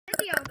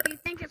video if you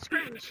think it's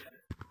cringe.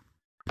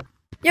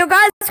 Yo,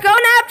 guys, go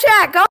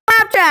Snapchat. Go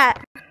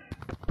Snapchat.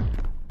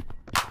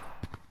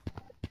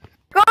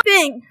 Go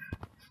Bing.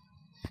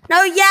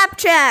 No Yap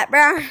Chat,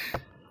 bro.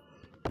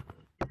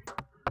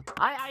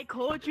 I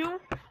called you,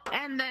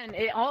 and then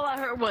all I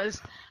heard was,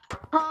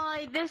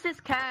 "Hi, this is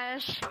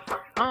Cash.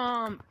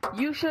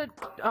 You should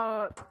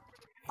I'll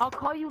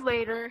call you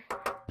later.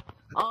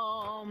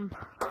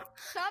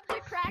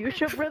 You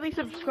should really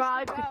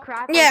subscribe to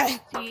Cracker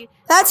CT.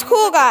 That's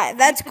cool, guy.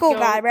 That's cool,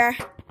 guy, bro.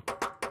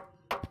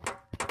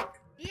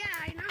 Yeah,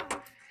 I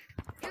know.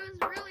 It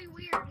was really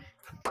weird.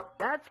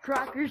 That's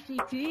Cracker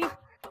CT.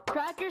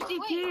 Cracker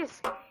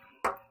CTs.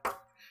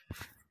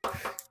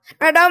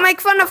 Right, don't make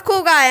fun of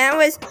cool guy.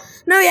 Anyways,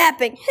 no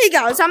yapping. Hey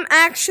guys, I'm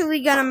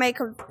actually gonna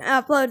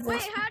upload this.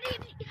 Wait, how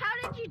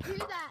did you do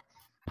that?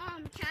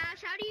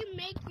 Cash, how do you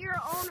make your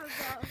own of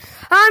those?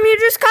 You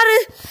just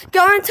gotta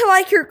go into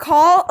like your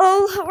call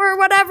or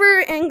whatever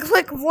and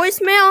click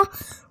voicemail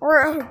or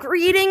a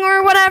greeting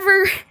or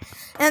whatever,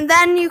 and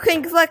then you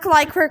can click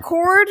like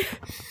record,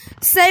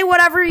 say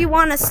whatever you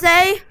want to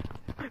say.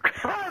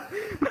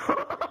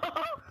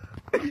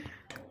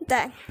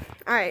 Dang.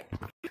 All right.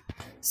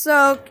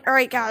 So,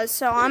 alright guys,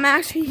 so I'm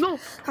actually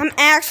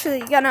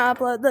gonna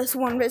upload this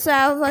one because I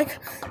have like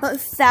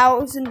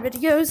 1,000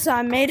 videos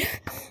I made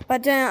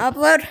but didn't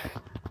upload.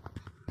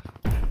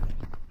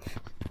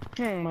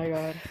 Oh my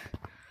god.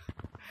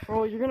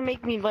 Bro, you're gonna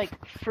make me like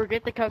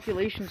forget the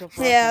calculations of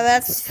Yeah,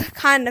 that's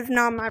kind of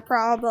not my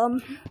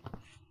problem.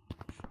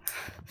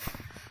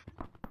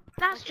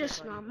 That's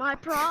just not my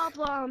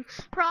problem.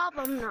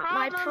 Not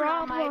my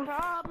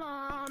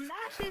problem.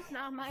 That's just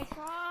not my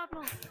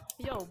problem.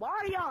 Yo, why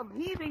are y'all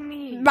leaving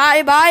me?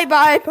 Bye. Buddy.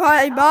 I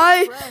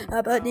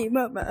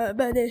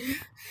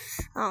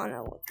don't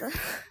know what the...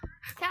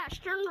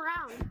 Cash, turn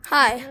around.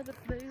 Hi.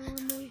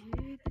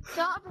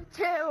 Top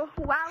 2,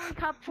 Wally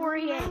Cup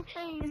 48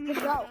 is the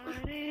GOAT.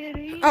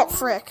 Oh,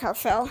 frick, I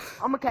fell.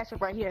 I'm gonna catch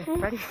up right here.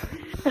 Ready?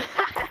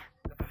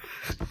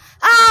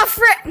 Ah,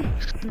 frick!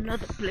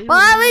 Well,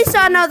 at least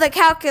I know the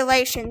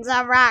calculations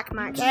of rock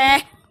monkey.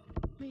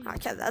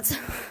 Okay, that's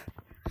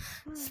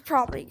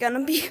probably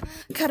gonna be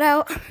cut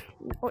out.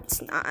 No,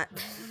 it's not.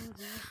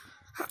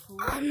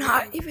 I'm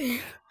not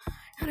even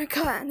gonna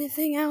cut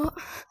anything out.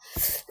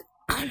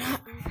 I'm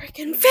not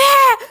freaking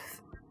fair!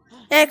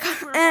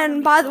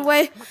 And by the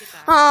way,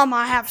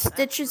 I have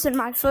stitches in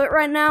my foot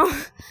right now.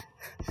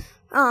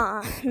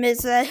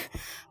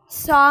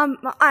 So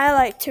I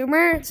like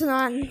tumor, it's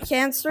not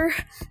cancer.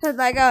 It's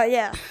like, oh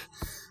yeah.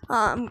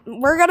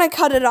 We're gonna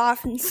cut it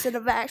off instead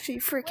of actually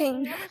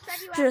freaking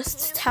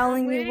just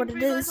telling you what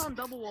it is.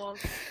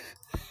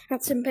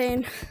 It's in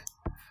pain.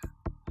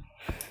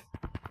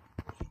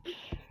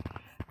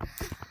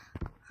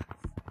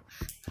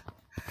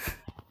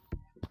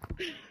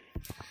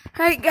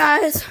 Alright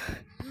guys,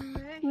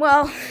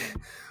 well,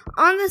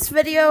 on this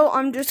video,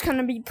 I'm just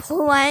gonna be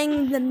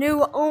playing the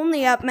new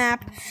Only Up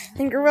map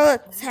in Gorilla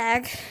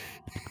Tag.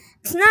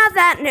 It's not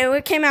that new,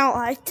 it came out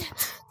like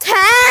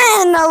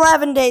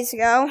 11 days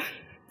ago.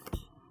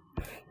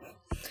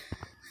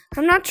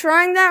 I'm not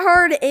trying that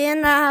hard,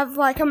 and I have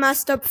like a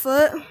messed up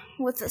foot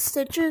with the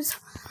stitches.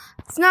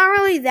 It's not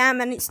really that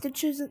many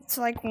stitches, it's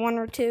like 1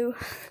 or 2.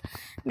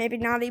 Maybe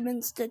not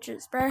even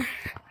stitches, bruh.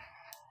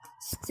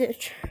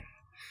 Stitch.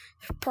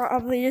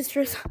 Probably is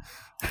just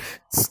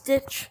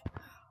stitch.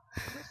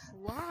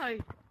 Why?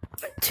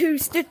 2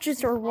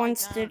 stitches or 1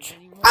 stitch.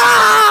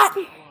 Ah!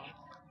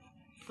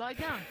 Slide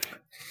down.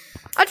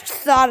 I just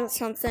thought of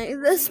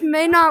something. This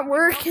may not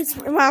work as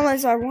well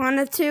as I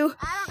wanted to,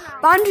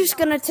 but I'm just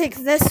gonna take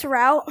this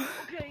route.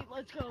 Okay,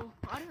 let's go.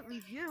 I didn't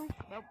leave you.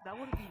 That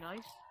would be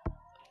nice.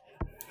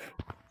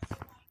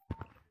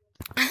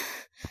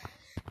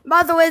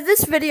 By the way,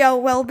 this video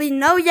will be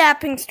no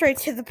yapping, straight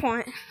to the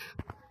point.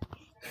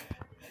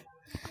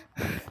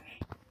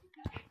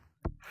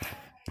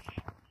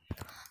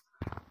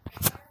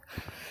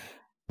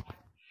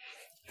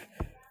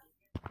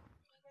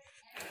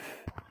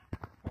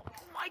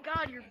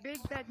 God, your big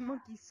bad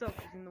monkey self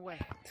is in the way.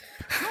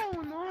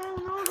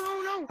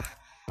 No.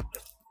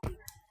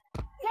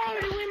 Why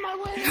are you in my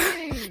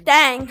way?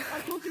 Dang.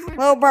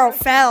 Little bro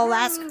fell,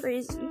 that's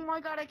crazy. Oh my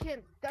god, I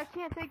can't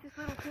take this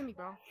little Timmy,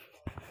 bro.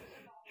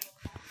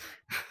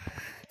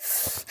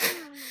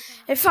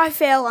 If I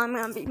fail, I'm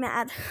gonna be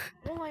mad.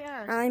 Oh my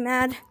god. Really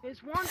mad.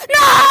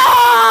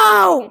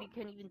 No! You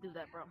can't even do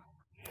that, bro.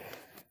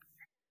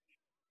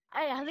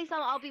 Hey, at least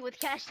I'll be with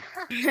Cash.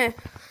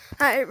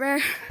 Alright,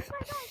 bro.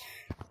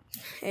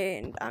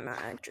 And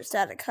I'm just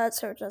at a cut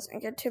so it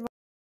doesn't get too long.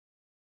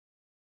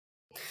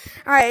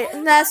 Alright,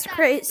 that's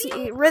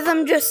crazy.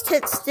 Rhythm just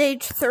hit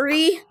stage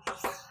 3.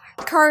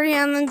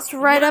 Caryenlen's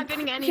right up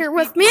here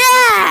with me.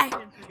 Yeah!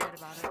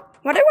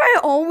 Why do I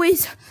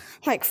always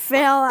like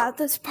fail at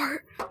this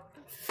part?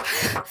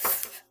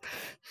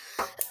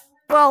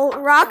 Well,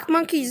 Rock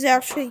Monkey's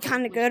actually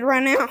kind of good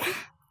right now.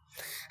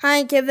 I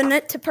ain't giving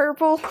it to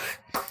Purple.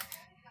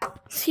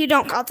 He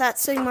don't got that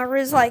Sigma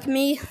Riz like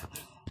me.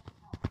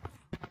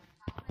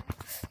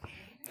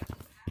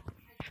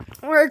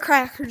 We're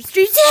Crackers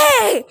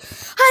GT!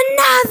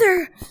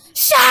 Another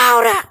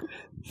shout out!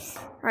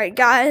 Alright,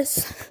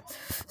 guys.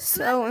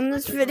 So, in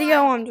this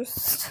video, I'm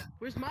just.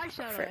 Where's my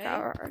shout Frick,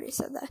 out? I already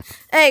said that.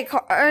 Hey,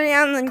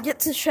 Caryenlen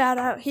gets a shout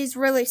out. He's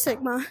really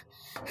Sigma.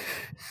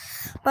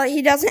 But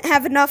he doesn't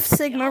have enough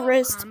Sigma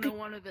wrist. I'm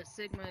one of the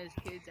Sigma's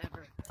kids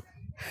ever.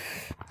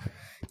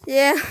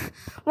 Yeah.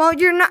 Well,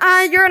 you're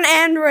not. You're an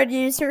Android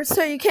user,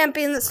 so you can't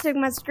be in the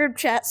Sigma's group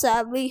chat,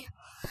 sadly.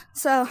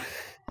 So,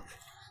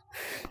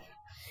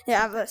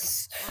 yeah,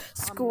 this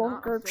school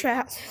group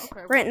chat.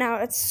 Okay, Right now,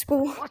 it's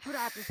school. watch what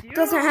happens to you.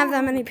 Doesn't have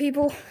that many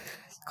people.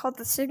 It's called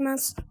the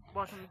Sigmas.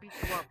 Watch me beat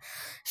you up.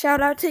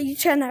 Shout out to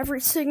each and every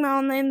Sigma.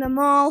 I'll name them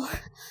all.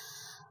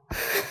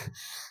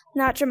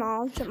 Not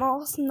Jamal.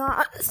 Jamal's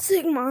not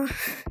Sigma.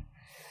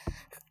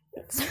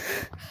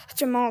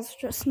 Jamal's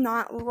just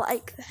not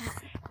like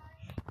that.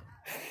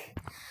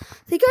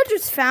 I think I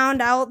just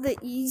found out the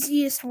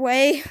easiest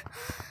way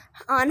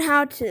on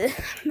how to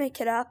make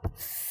it up.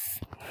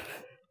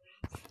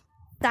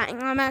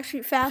 Dang, I'm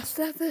actually fast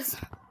at this.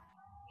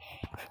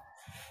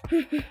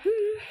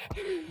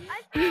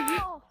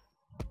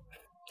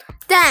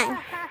 Dang.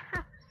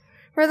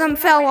 Rhythm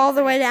fell all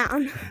the way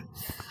down.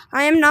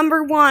 I am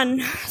number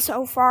 1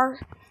 so far.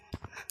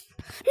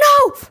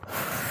 No!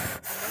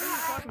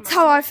 That's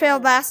how I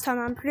failed last time,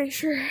 I'm pretty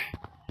sure.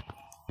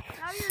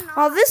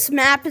 Well, this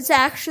map is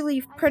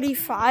actually pretty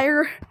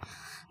fire.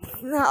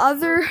 The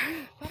other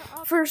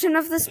version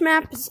of this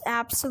map is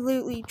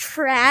absolutely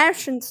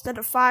trash instead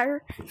of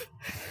fire.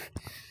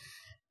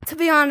 To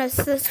be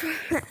honest, this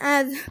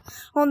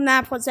old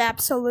map was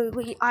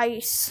absolutely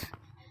ice.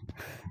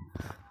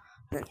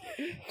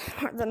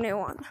 Or the new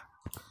one.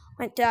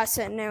 Wait, did I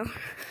say new?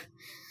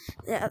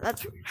 Yeah,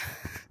 that's.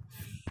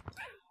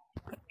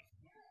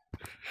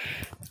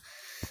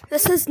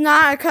 This is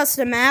not a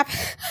custom map.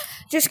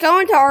 Just go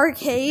into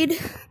arcade,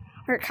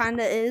 or it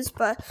kinda is,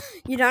 but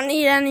you don't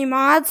need any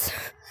mods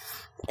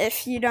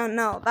if you don't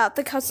know about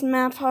the custom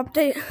map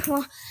update.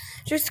 Well,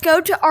 just go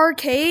to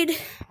arcade.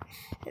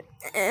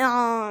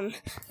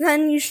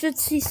 Then you should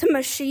see some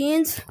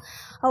machines.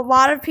 A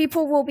lot of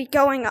people will be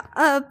going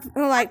up,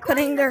 like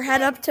putting their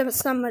head up to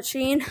some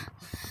machine.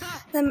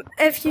 Then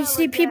if you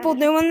see people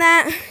doing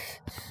that,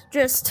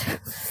 just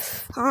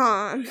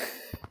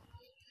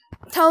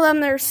tell them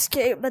they're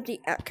scared. But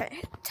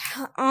okay,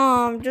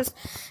 just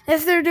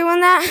if they're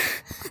doing that,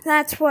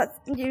 that's what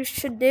you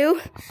should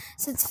do.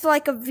 So it's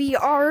like a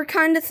VR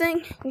kind of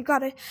thing. You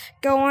gotta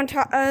go onto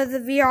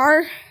the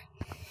VR,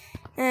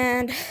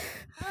 and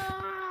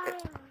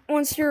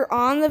once you're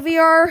on the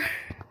VR,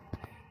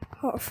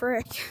 oh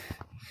frick.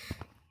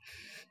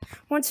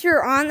 Once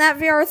you're on that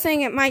VR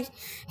thing,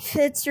 if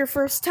it's your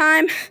first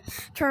time,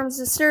 terms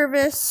of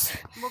service.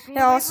 It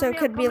also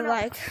could be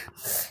like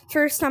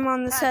first time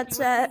on this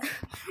headset.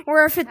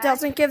 Or if it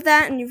doesn't give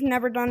that and you've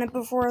never done it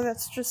before,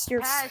 that's just your.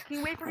 Can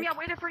you wait for me? I'm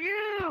waiting for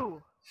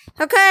you.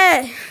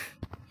 Okay.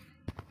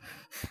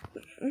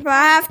 But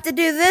I have to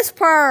do this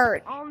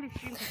part.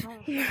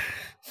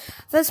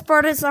 This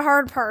part is the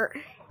hard part.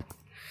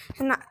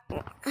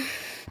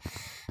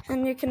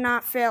 And you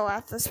cannot fail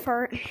at this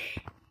part.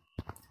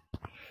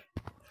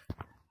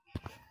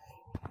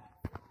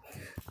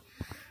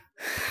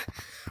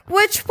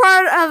 Which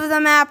part of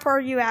the map are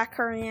you at,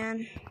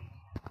 Caryenlen?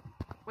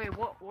 Wait,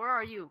 where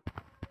are you?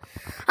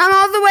 I'm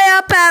all the way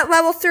up at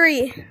level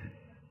 3.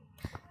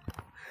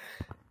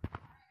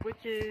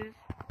 Which is?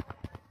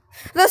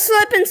 The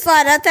slip and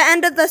slide, at the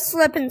end of the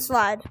slip and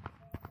slide.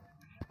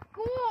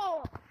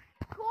 Cool.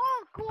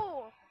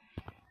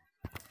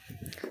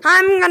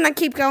 I'm gonna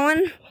keep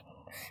going,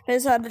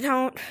 because I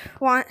don't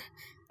want,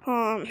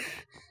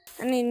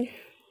 any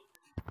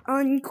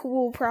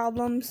uncool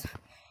problems.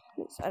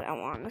 I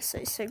don't want to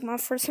say Sigma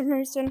for some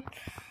reason.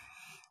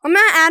 I'm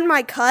gonna add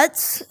my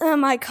cuts,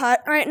 my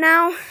cut right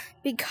now,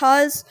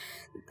 because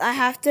I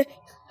have to.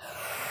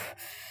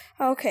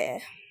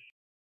 Okay.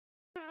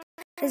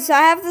 Because I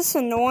have this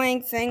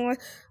annoying thing with.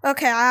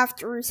 Okay, I have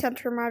to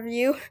recenter my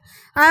view.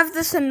 I have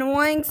this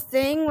annoying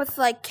thing with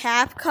like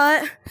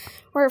CapCut,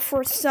 where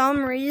for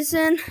some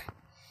reason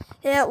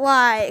it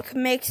like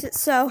makes it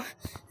so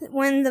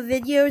when the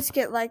videos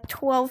get like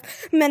 12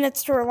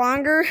 minutes or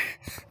longer,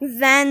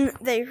 then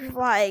they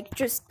like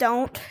just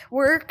don't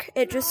work.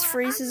 It just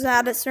freezes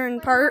at a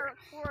certain part.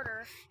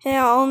 And it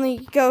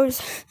only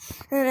goes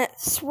and it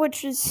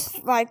switches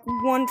like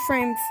 1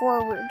 frame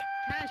forward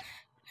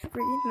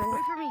every minute.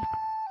 Wait for me.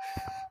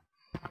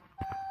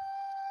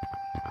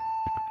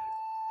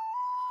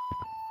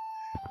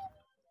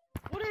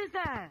 What is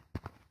that?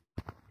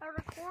 A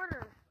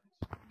recorder.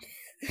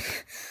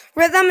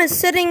 Rythum is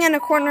sitting in a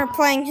corner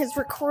playing his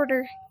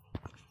recorder.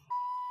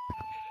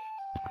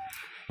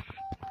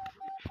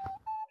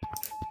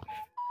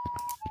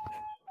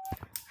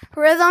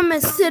 Rythum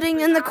is sitting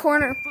in the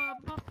corner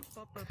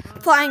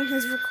playing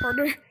his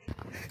recorder.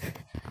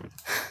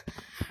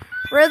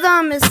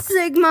 Rythum is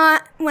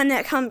Sigma when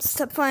it comes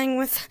to playing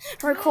with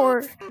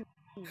record.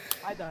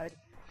 I died.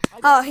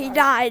 Oh, he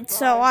died,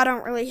 so I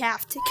don't really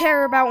have to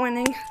care about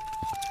winning.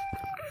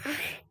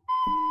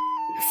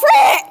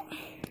 Frick!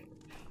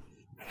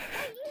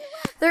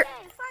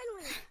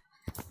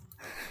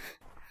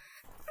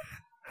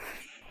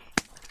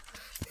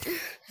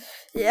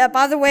 Yeah,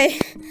 by the way,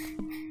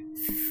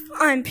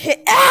 I'm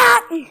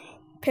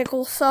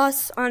Pickle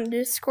Sauce on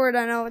Discord.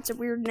 I know it's a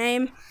weird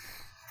name,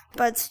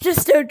 but it's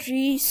just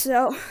OG,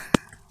 so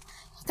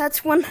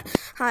that's when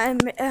I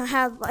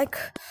had like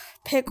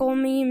pickle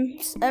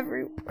memes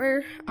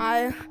everywhere.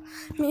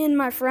 Me and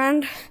my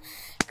friend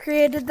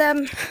created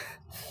them,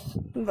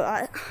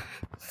 but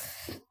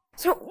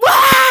so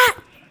what?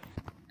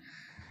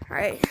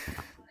 Alright,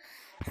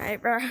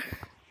 bro.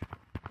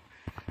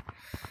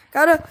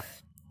 Gotta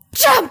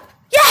jump.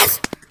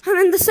 Yes, I'm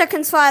in the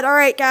second slide.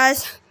 Alright,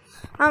 guys,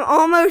 I'm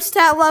almost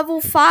at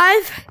level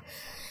 5,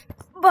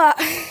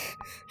 but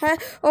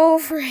oh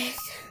freak!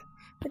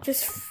 I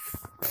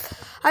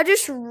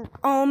just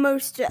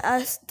almost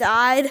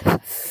died.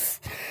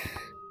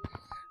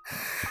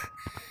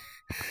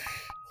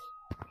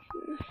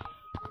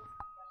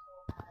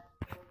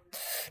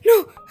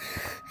 No!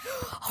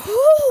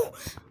 Oh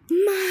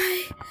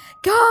my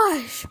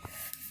gosh!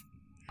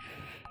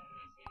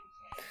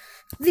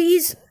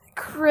 These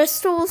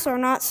crystals are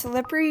not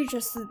slippery,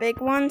 just the big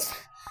ones.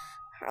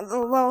 The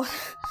little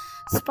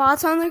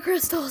spots on the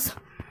crystals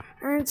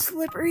aren't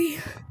slippery.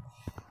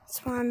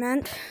 That's what I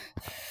meant.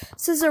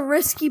 This is a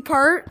risky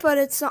part, but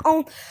it's the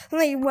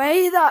only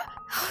way that,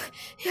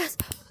 yes,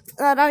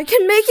 that I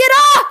can make it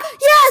up!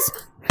 Yes!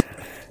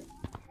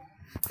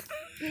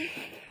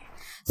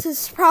 This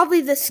is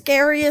probably the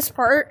scariest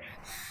part.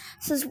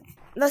 This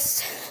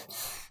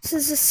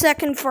is the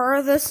second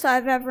farthest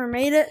I've ever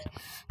made it.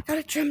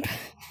 Gotta jump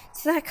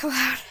to that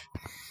cloud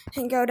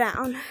and go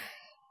down.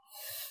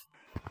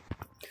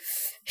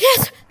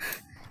 Yes!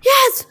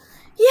 Yes!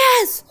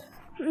 Yes!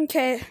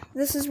 Okay,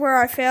 this is where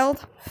I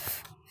failed.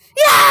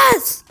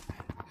 Yes!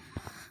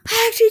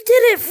 I actually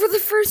did it for the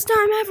first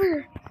time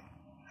ever.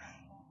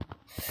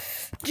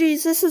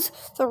 Jeez, this is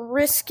the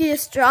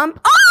riskiest jump.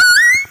 Oh!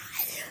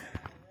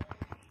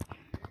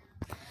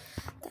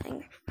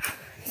 Dang.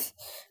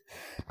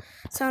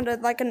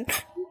 Sounded like a number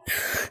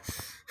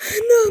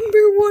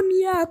 1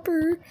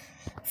 yapper.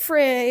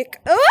 Frick.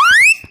 Oh!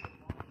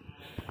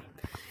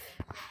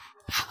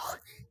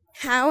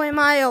 How am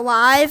I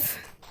alive?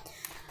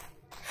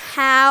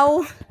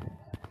 How?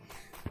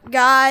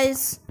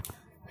 Guys.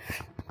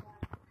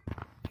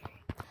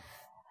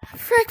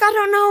 Frick, I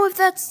don't know if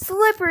that's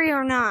slippery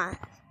or not.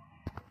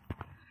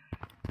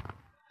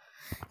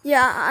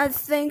 Yeah, I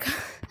think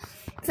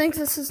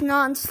this is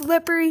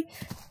non-slippery.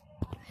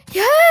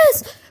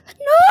 Yes!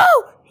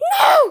 No!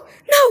 No!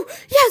 No!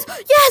 Yes!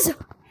 Yes!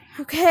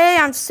 Okay,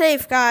 I'm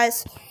safe,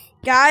 guys.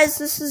 Guys,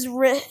 this is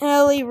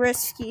really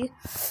risky.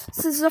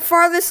 This is the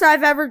farthest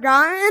I've ever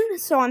gotten,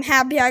 so I'm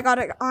happy I got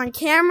it on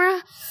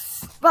camera.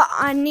 But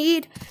I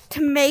need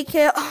to make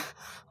it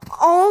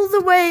all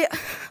the way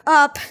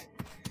up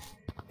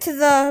to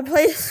the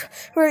place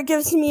where it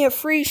gives me a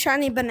free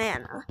shiny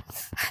banana.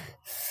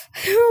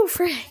 Oh,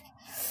 frick.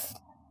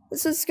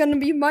 This is gonna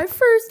be my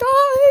first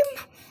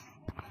time.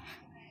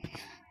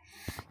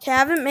 Okay, I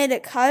haven't made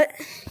it cut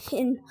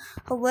in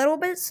a little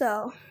bit,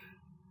 so.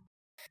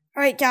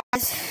 Alright,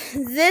 guys.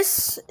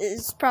 This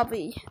is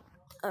probably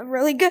a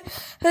really good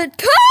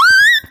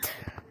cut.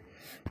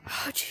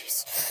 Oh,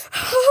 jeez.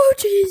 Oh,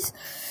 jeez.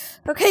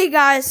 Okay,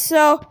 guys,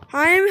 so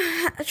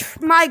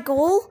my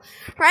goal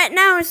right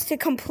now is to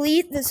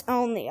complete this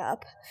only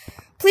up.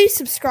 Please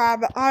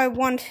subscribe. I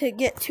want to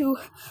get to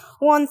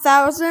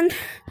 1,000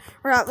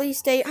 or at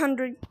least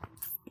 800.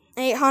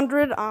 I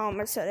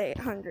said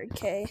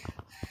 800K.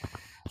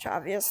 Which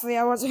obviously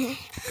I wasn't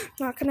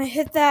not gonna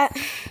hit that.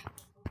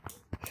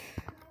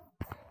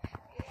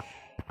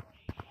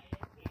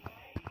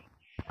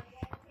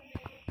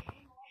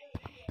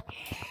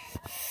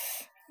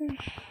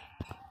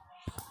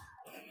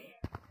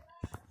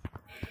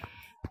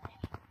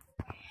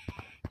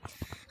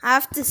 I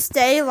have to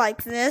stay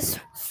like this,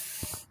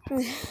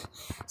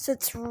 so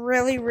it's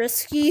really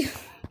risky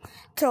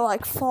to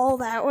like fall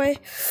that way.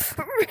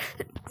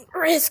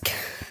 Risk.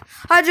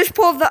 I just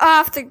pulled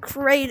off the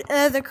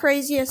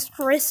craziest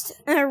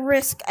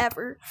risk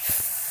ever.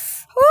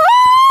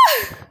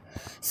 Woo!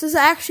 This is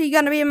actually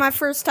gonna be my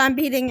first time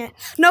beating it.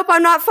 Nope,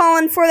 I'm not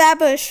falling for that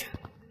bush.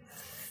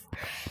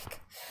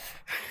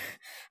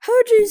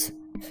 Oh jeez.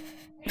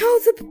 No,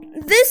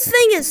 this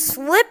thing is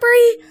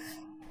slippery.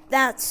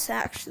 That's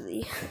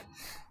actually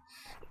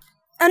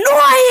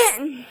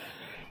annoying.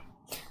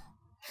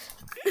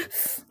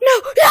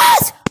 No,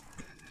 yes!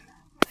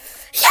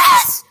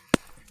 Yes!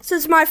 This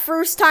is my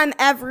first time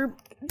ever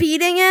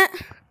beating it.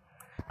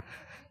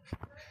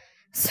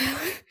 So,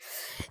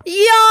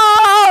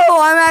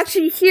 I'm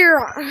actually here.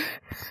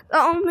 The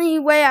only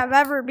way I've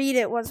ever beat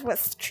it was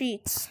with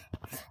cheats.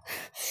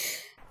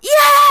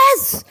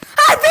 Yes!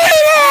 I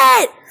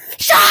beat it!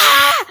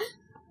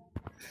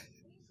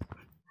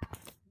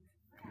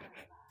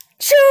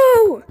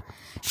 Shoo!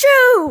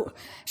 Shoo!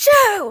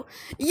 Shoo!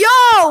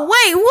 Yo!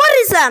 Wait, what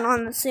is that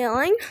on the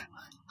ceiling?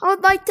 I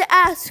would like to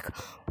ask,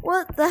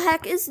 what the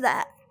heck is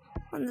that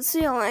on the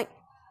ceiling?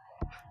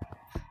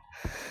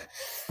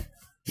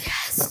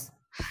 Yes!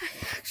 I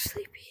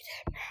actually beat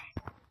it.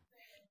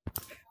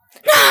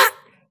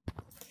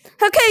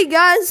 Okay,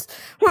 guys,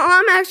 Well,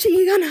 I'm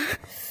actually gonna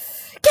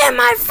get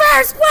my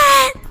first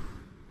win!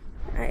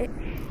 Alright.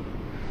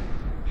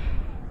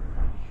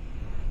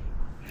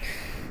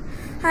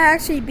 I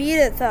actually beat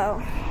it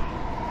though.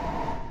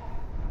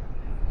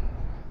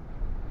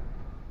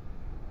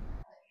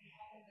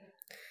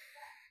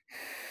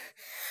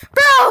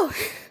 Bro!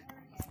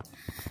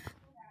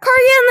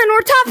 Caryenlen,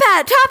 we're top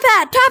hat!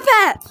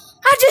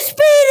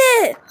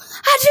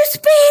 I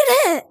just beat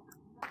it!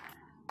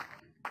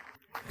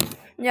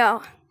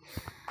 Yo.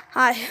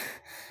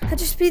 I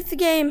just beat the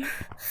game.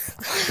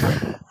 Let's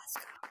go.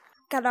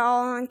 Got it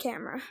all on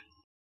camera.